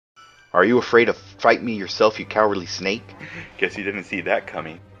Are you afraid to fight me yourself, you cowardly snake? Guess you didn't see that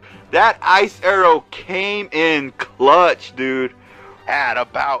coming. That ice arrow came in clutch, dude. Had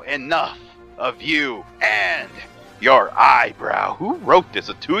about enough of you and your eyebrow. Who wrote this,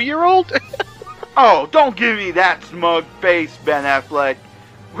 a 2-year-old? Oh, don't give me that smug face, Ben Affleck.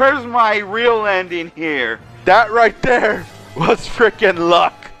 Where's my real ending here? That right there was frickin'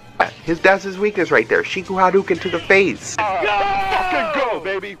 luck. That's his weakness right there. Shiku Hadouken to the face. Fucking go,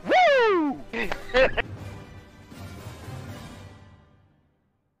 baby. Woo!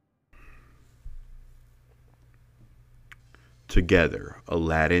 Together,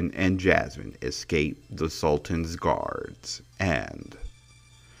 Aladdin and Jasmine escape the Sultan's guards and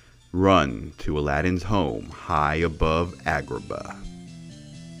run to Aladdin's home high above Agrabah.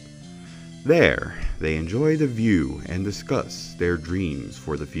 There, they enjoy the view and discuss their dreams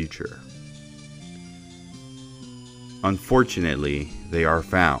for the future. Unfortunately, they are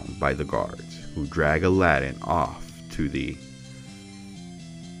found by the guards, who drag Aladdin off to the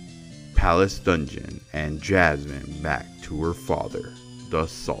palace dungeon and Jasmine back to her father, the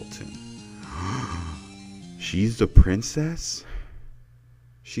Sultan. She's the princess?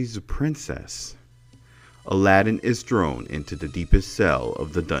 She's the princess. Aladdin is thrown into the deepest cell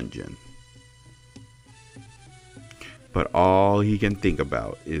of the dungeon. But all he can think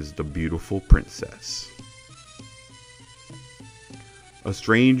about is the beautiful princess. A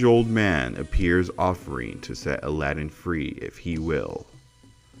strange old man appears offering to set Aladdin free if he will.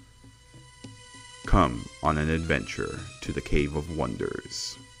 Come on an adventure to the Cave of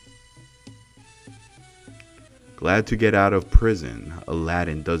Wonders. Glad to get out of prison,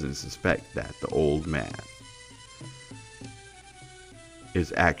 Aladdin doesn't suspect that the old man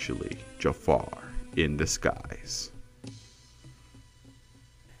is actually Jafar in disguise.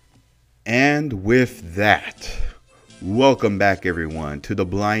 And with that, welcome back everyone to the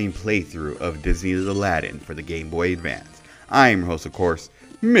blind playthrough of Disney's Aladdin for the Game Boy Advance. I am your host, of course,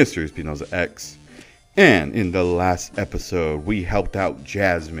 MrESPNozaX. And in the last episode, we helped out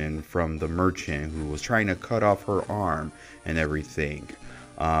Jasmine from the merchant who was trying to cut off her arm and everything,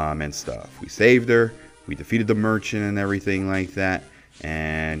 and stuff. We saved her, we defeated the merchant and everything like that,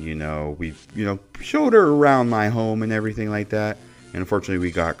 and we showed her around my home and everything like that. And unfortunately,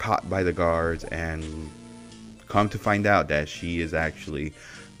 we got caught by the guards and come to find out that she is actually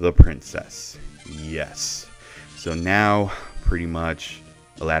the princess. Yes. So now, pretty much,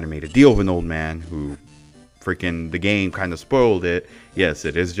 Aladdin made a deal with an old man who freaking the game kind of spoiled it. Yes,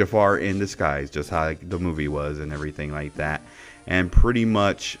 it is Jafar in disguise, just how the movie was and everything like that. And pretty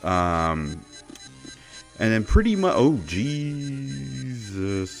much, oh Jesus,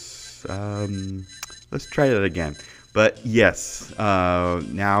 let's try that again. But yes,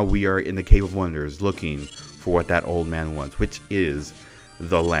 now we are in the Cave of Wonders looking for what that old man wants, which is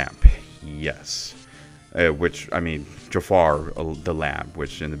the lamp. Yes. Jafar, the lamp,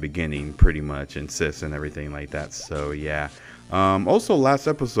 which in the beginning pretty much insists and everything like that. So yeah. Also, last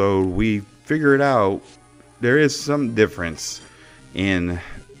episode we figured out there is some difference in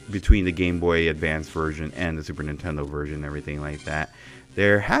between the Game Boy Advance version and the Super Nintendo version and everything like that.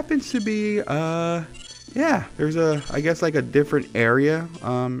 There happens to be there's I guess like a different area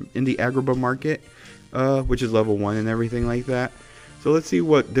in the Agrabah market, which is level 1 and everything like that. So let's see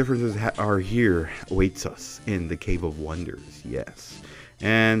what differences are here awaits us in the Cave of Wonders. Yes.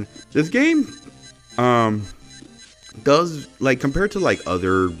 And this game does, like, compared to like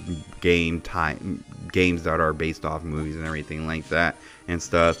other games that are based off movies and everything like that and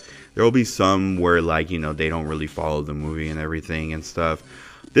stuff, there will be some where they don't really follow the movie and everything and stuff.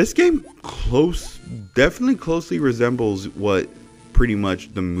 This game definitely closely resembles what pretty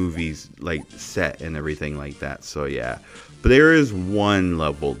much the movies set and everything like that. So yeah. But there is one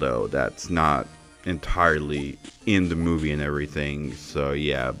level though that's not entirely in the movie and everything. So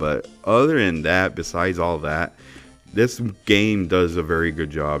yeah, but other than that, besides all that, this game does a very good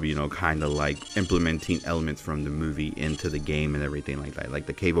job, kind of like implementing elements from the movie into the game and everything like that. Like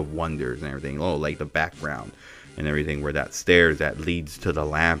the Cave of Wonders and everything. Oh, like the background and everything where that stairs that leads to the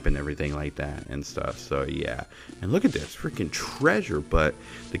lamp and everything like that and stuff. So yeah. And look at this freaking treasure, but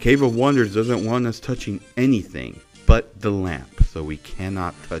the Cave of Wonders doesn't want us touching anything but the lamp, so we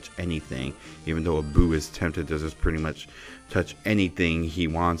cannot touch anything, even though Abu is tempted to just pretty much touch anything he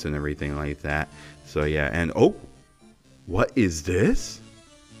wants and everything like that. So yeah. And oh, what is this?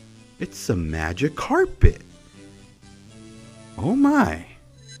 It's a magic carpet. Oh my,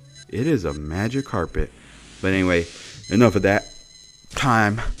 it is a magic carpet. But anyway, enough of that.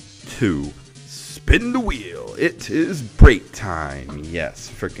 Time to spin the wheel. It is break time. Yes,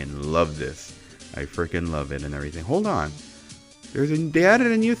 freaking love this. I freaking love it and everything. Hold on. They added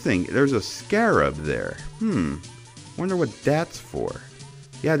a new thing. There's a scarab there. Wonder what that's for.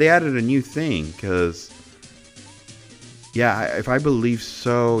 Yeah, they added a new thing, because... Yeah, if I believe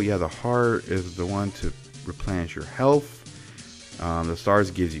so, yeah, the heart is the one to replenish your health. The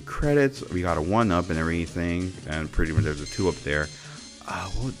stars gives you credits. We got a 1-up and everything, and pretty much there's a 2 up there.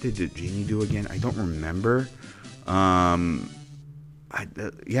 What did the genie do again? I don't remember. Yeah,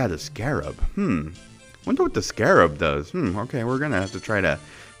 the scarab. Wonder what the scarab does. Okay, we're gonna have to try to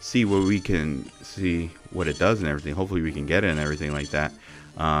see what we can see what it does and everything. Hopefully we can get it and everything like that,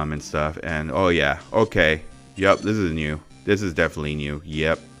 and stuff. And oh yeah, okay. Yep, this is new. This is definitely new.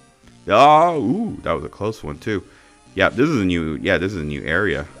 Yep. Oh, ooh, that was a close one too. Yep, this is a new. Yeah, this is a new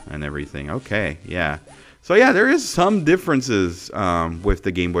area and everything. Okay, yeah. So yeah, there is some differences with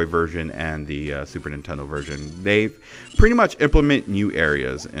the Game Boy version and the Super Nintendo version. They've pretty much implement new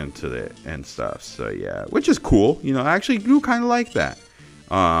areas into it and stuff. So yeah, which is cool. You know, I actually do kind of like that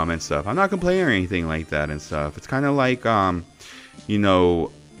and stuff. I'm not complaining or anything like that and stuff. It's kind of like you know.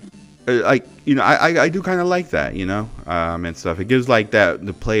 I do kind of like that, you know, and stuff. It gives like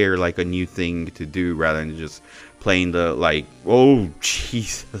the player like a new thing to do rather than just playing the like. Oh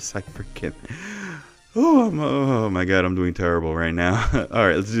Jesus, I freaking. Oh my God, I'm doing terrible right now. All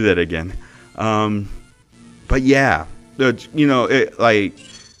right, let's do that again. But yeah, you know, it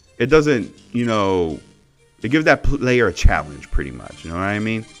doesn't, you know, it gives that player a challenge pretty much. You know what I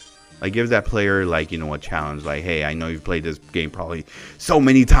mean? Like, gives that player, like, you know, a challenge. Like, hey, I know you've played this game probably so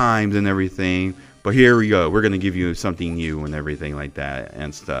many times and everything, but here we go. We're going to give you something new and everything like that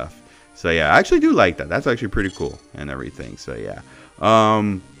and stuff. So, yeah, I actually do like that. That's actually pretty cool and everything. So, yeah.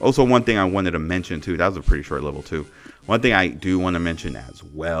 Also, one thing I wanted to mention, too. That was a pretty short level, too. One thing I do want to mention as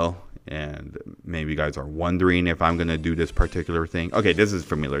well, and maybe you guys are wondering if I'm going to do this particular thing. Okay, this is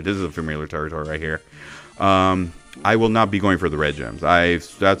familiar. This is a familiar territory right here. I will not be going for the red gems.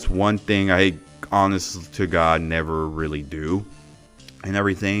 That's one thing I, honest to God, never really do and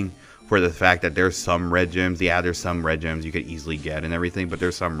everything, for the fact that there's some red gems. Yeah, there's some red gems you could easily get and everything, but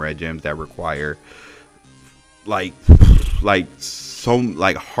there's some red gems that require like some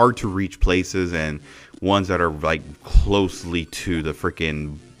like hard to reach places, and ones that are like closely to the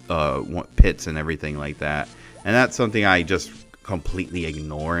freaking pits and everything like that. And that's something I just completely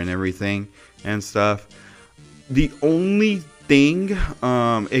ignore and everything and stuff. The only thing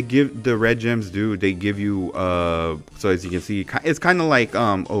the red gems do, they give you so as you can see, it's kind of like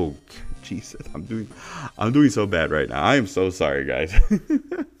oh Jesus, I'm doing so bad right now. I am so sorry, guys.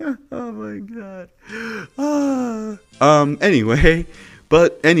 Oh my God. Anyway,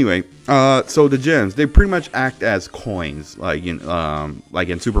 so the gems, they pretty much act as coins, like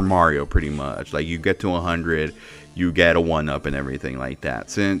in Super Mario, pretty much. Like, you get to 100, you get a 1-up and everything like that.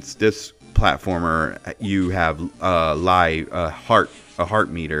 Since this platformer, you have a heart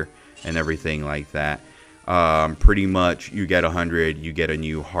meter and everything like that. Pretty much, you get 100, you get a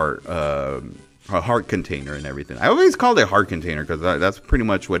new heart, a heart container and everything. I always call it heart container because that's pretty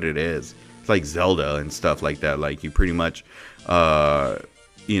much what it is. It's like Zelda and stuff like that. Like, you pretty much,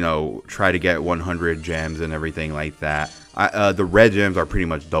 you know, try to get 100 gems and everything like that. The red gems are pretty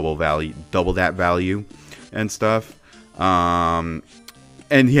much double that value and stuff.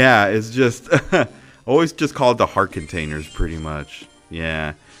 And yeah, it's just always just called the heart containers, pretty much.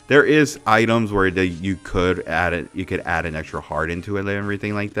 Yeah, there is items where you could add it. You could add an extra heart into it and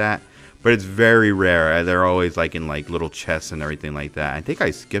everything like that, but it's very rare. They're always like in like little chests and everything like that. I think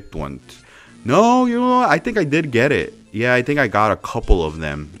I skipped one. No, you know what? I think I did get it. Yeah, I think I got a couple of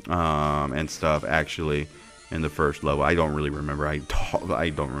them and stuff actually in the first level. I don't really remember. I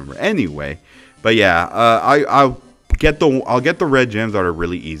don't remember anyway. But yeah, I'll get the red gems that are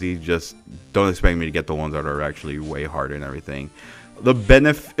really easy. Just don't expect me to get the ones that are actually way harder and everything. The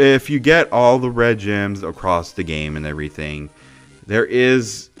benefit, if you get all the red gems across the game and everything, there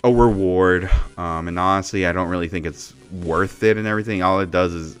is a reward. And honestly, I don't really think it's worth it and everything. All it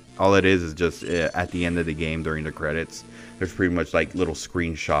is just at the end of the game during the credits, there's pretty much like little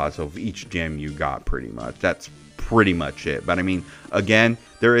screenshots of each gem you got. Pretty much that's pretty much it. But I mean, again,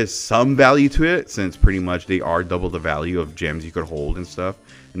 there is some value to it, since pretty much they are double the value of gems you could hold and stuff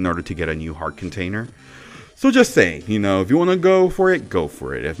in order to get a new heart container. So just saying, you know, if you want to go for it, go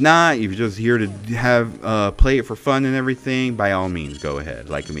for it. If not, if you're just here to have play it for fun and everything, by all means, go ahead.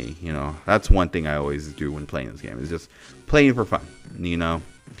 Like me, you know, that's one thing I always do when playing this game, is just playing for fun, you know.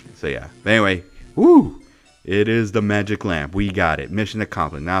 So yeah. But anyway, woo! It is the magic lamp. We got it. Mission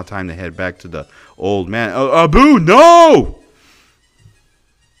accomplished. Now time to head back to the old man. Boo! No!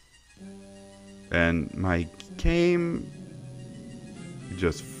 And my game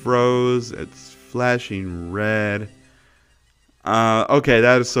just froze. It's flashing red. Okay,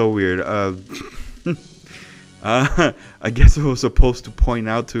 that is so weird. I guess I was supposed to point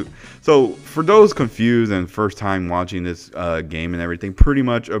out to. So for those confused and first time watching this game and everything, pretty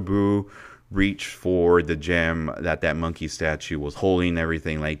much Abu reached for the gem that monkey statue was holding, and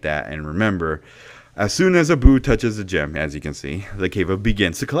everything like that. And remember, as soon as Abu touches the gem, as you can see, the cave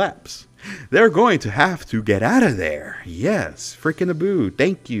begins to collapse. They're going to have to get out of there. Yes, freaking Abu.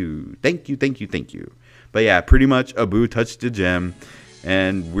 Thank you. Thank you, thank you, thank you. But yeah, pretty much Abu touched the gem,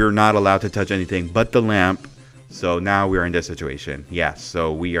 and we're not allowed to touch anything but the lamp. So now we're in this situation. Yes,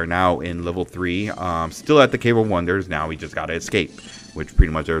 so we are now in level 3. Still at the Cave of Wonders. Now we just gotta escape. Which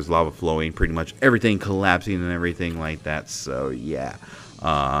pretty much there's lava flowing. Pretty much everything collapsing and everything like that. So yeah.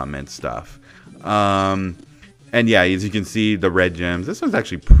 And stuff. And yeah, as you can see, the red gems. This one's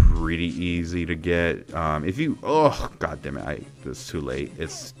actually pretty easy to get. If you, oh god damn it, it's too late.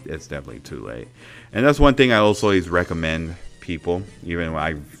 It's definitely too late. And that's one thing I also always recommend people, even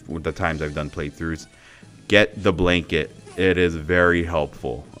when with the times I've done playthroughs, get the blanket. It is very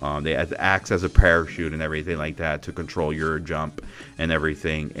helpful. It acts as a parachute and everything like that to control your jump and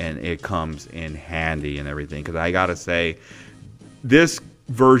everything, and it comes in handy and everything. Because I gotta say, this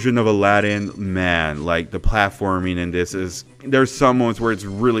version of Aladdin, man, like the platforming in this is, there's some moments where it's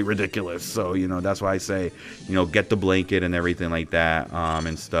really ridiculous. So you know, that's why I say, you know, get the blanket and everything like that,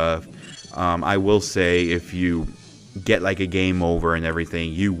 and stuff. I will say, if you get like a game over and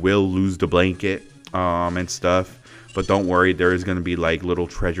everything, you will lose the blanket, and stuff. But don't worry, there is going to be like little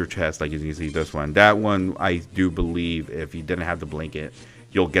treasure chests, like you can see this one. That one, I do believe, if you didn't have the blanket,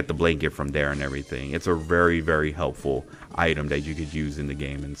 you'll get the blanket from there and everything. It's a very, very helpful item that you could use in the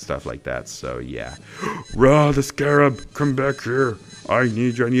game and stuff like that. So yeah. Rah, the scarab, come back here. I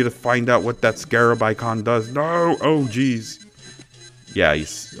need you. I need to find out what that scarab icon does. No. Oh, jeez. Yeah,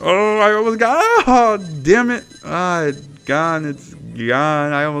 oh, I almost got, oh, damn it. Ah, it's gone. It's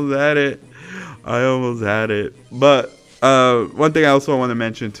gone. I almost had it. But one thing I also want to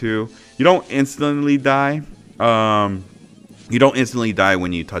mention too, you don't instantly die. You don't instantly die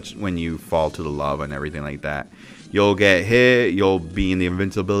when you fall to the lava and everything like that. You'll get hit, you'll be in the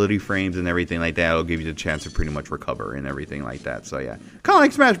invincibility frames and everything like that. It'll give you the chance to pretty much recover and everything like that. So yeah, kind of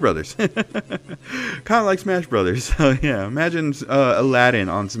like Smash Brothers. So yeah, imagine Aladdin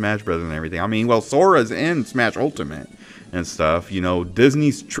on Smash Brothers and everything. I mean, well, Sora's in Smash Ultimate and stuff. You know,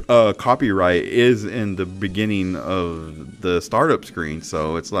 Disney's copyright is in the beginning of the startup screen.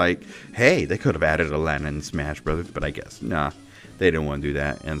 So it's like, hey, they could have added Aladdin in Smash Brothers, but I guess, nah, they didn't want to do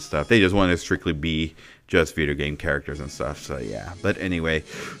that and stuff. They just wanted to strictly be just video game characters and stuff. So yeah, but anyway,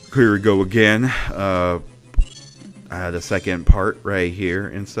 here we go again. The second part right here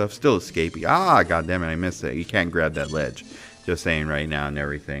and stuff, still escaping. Ah, god damn it, I missed it. You can't grab that ledge, just saying right now and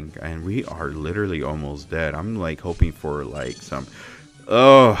everything. And we are literally almost dead. I'm like hoping for like some,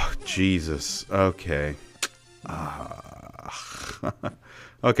 oh Jesus, okay.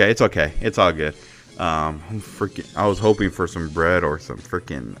 Okay, it's okay, it's all good. I was hoping for some bread or some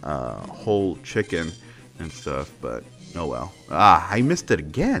freaking whole chicken and stuff, but oh well. I missed it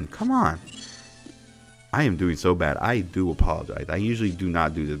again. Come on. I am doing so bad. I do apologize. I usually do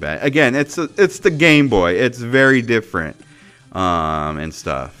not do this bad. Again, it's the Game Boy. It's very different, and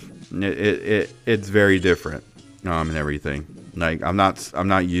stuff. It's very different, and everything. Like I'm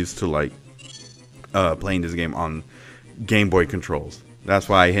not used to like playing this game on Game Boy controls. That's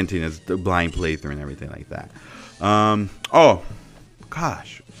why I hinting as the blind playthrough and everything like that. Oh,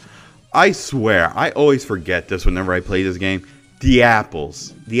 gosh. I swear, I always forget this whenever I play this game. The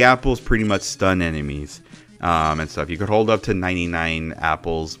apples. The apples pretty much stun enemies and stuff. You could hold up to 99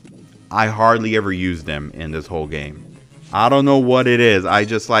 apples. I hardly ever use them in this whole game. I don't know what it is. I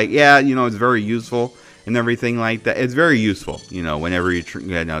just like, yeah, you know, it's very useful and everything like that. It's very useful, you know, whenever you're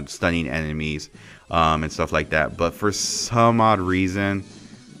stunning enemies and stuff like that. But for some odd reason,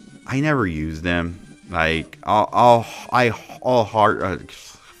 I never use them. Like, I'll hard.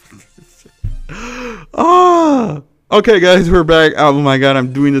 Oh, okay, guys, we're back. Oh my god,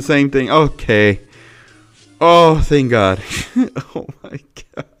 I'm doing the same thing. Okay. Oh, thank God. Oh my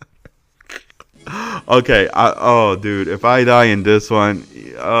god. Okay. Oh, dude, if I die in this one,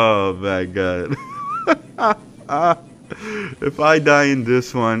 oh my god. If I die in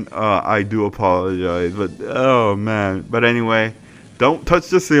this one, I do apologize. But oh man. But anyway, don't touch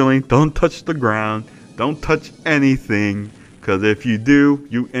the ceiling. Don't touch the ground. Don't touch anything. Because if you do,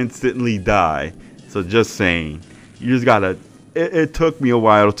 you instantly die. So just saying. You just gotta... It took me a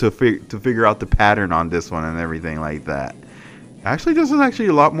while to figure out the pattern on this one and everything like that. Actually, this is actually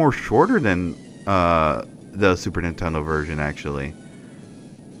a lot more shorter than the Super Nintendo version, actually.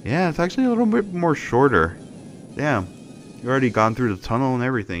 Yeah, it's actually a little bit more shorter. Damn. You already gone through the tunnel and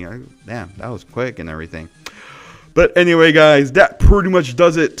everything. Damn, that was quick and everything. But anyway, guys, that pretty much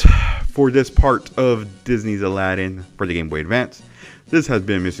does it for this part of Disney's Aladdin for the Game Boy Advance. This has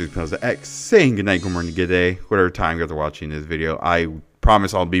been MrESPNozaX saying good night, good morning, good day, whatever time you guys are watching this video. I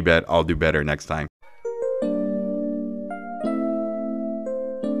promise I'll do better next time.